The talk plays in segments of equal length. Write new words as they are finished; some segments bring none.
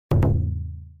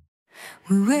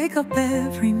We wake up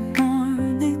every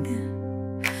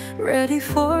morning, ready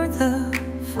for the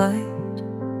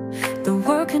fight. The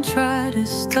world can try to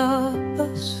stop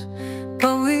us,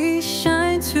 but we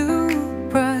shine too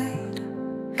bright.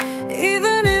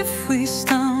 Even if we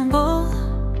stumble,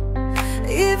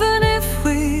 even if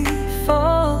we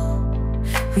fall,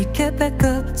 we get back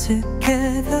up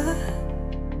together,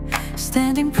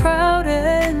 standing proud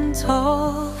and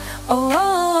tall. Oh, oh,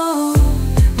 oh.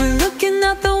 We're looking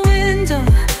out the window,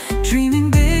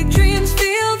 dreaming big dreams,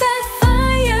 feel that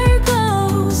fire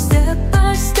glow. Step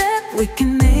by step we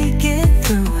can make it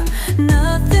through.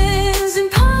 Nothing's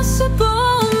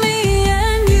impossible, me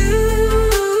and you.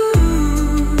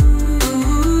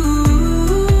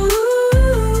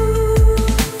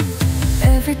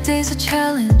 Every day's a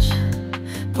challenge,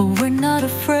 but we're not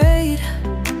afraid.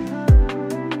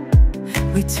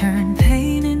 We turn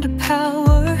pain into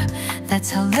power,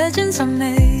 that's how legends are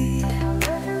made.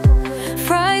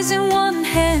 Fries in one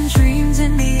hand, dreams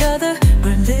in the other,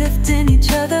 we're lifting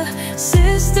each other,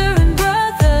 sister and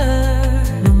brother.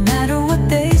 No matter what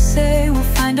they say, we'll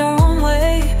find our own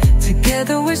way.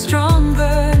 Together we're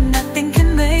stronger, nothing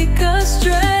can make us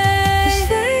stray.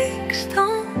 Mistakes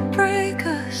don't break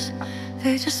us,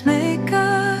 they just make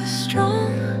us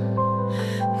strong.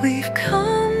 We've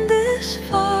come this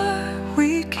far,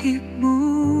 we keep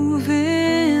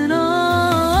moving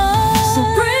on. So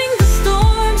bring the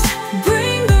storms,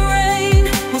 bring the rain,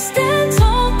 we'll stand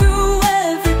tall through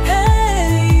every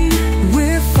pain.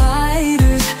 We're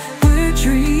fighters, we're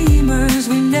dreamers,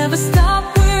 we never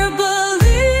stop, we're believers.